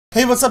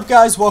Hey, what's up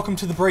guys? Welcome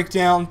to the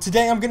breakdown.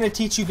 Today I'm going to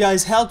teach you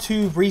guys how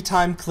to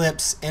retime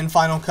clips in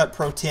Final Cut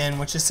Pro 10,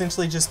 which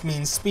essentially just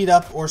means speed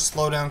up or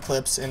slow down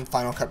clips in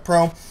Final Cut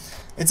Pro.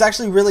 It's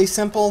actually really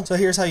simple, so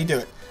here's how you do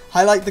it.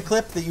 Highlight the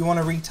clip that you want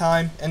to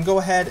retime and go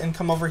ahead and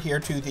come over here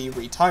to the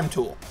retime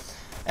tool.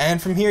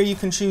 And from here you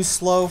can choose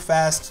slow,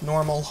 fast,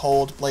 normal,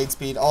 hold, blade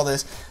speed, all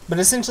this. But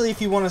essentially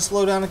if you want to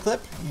slow down a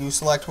clip, you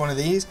select one of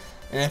these,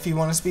 and if you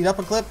want to speed up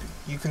a clip,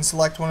 you can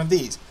select one of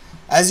these.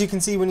 As you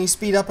can see, when you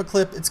speed up a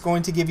clip, it's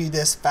going to give you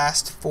this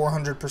fast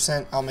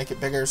 400%. I'll make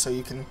it bigger so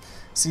you can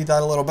see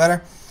that a little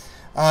better.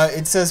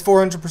 It says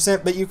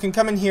 400%, but you can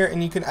come in here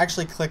and you can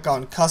actually click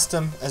on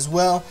custom as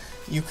well.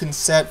 You can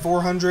set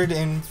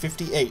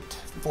 458,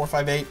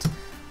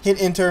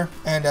 hit enter,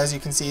 and as you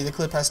can see, the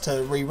clip has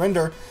to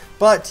re-render,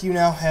 but you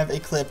now have a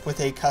clip with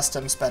a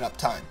custom sped up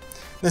time.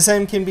 The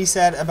same can be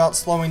said about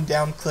slowing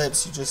down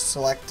clips. You just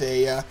select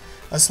a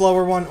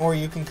slower one, or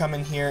you can come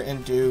in here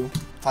and do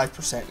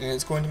 5%, and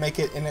it's going to make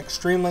it an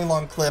extremely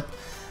long clip.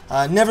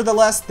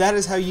 Nevertheless, that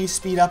is how you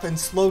speed up and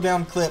slow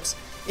down clips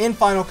in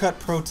Final Cut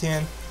Pro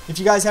 10. If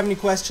you guys have any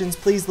questions,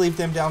 please leave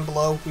them down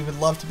below. We would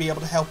love to be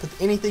able to help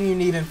with anything you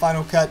need in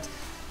Final Cut.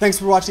 Thanks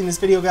for watching this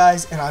video,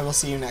 guys, and I will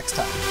see you next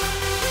time.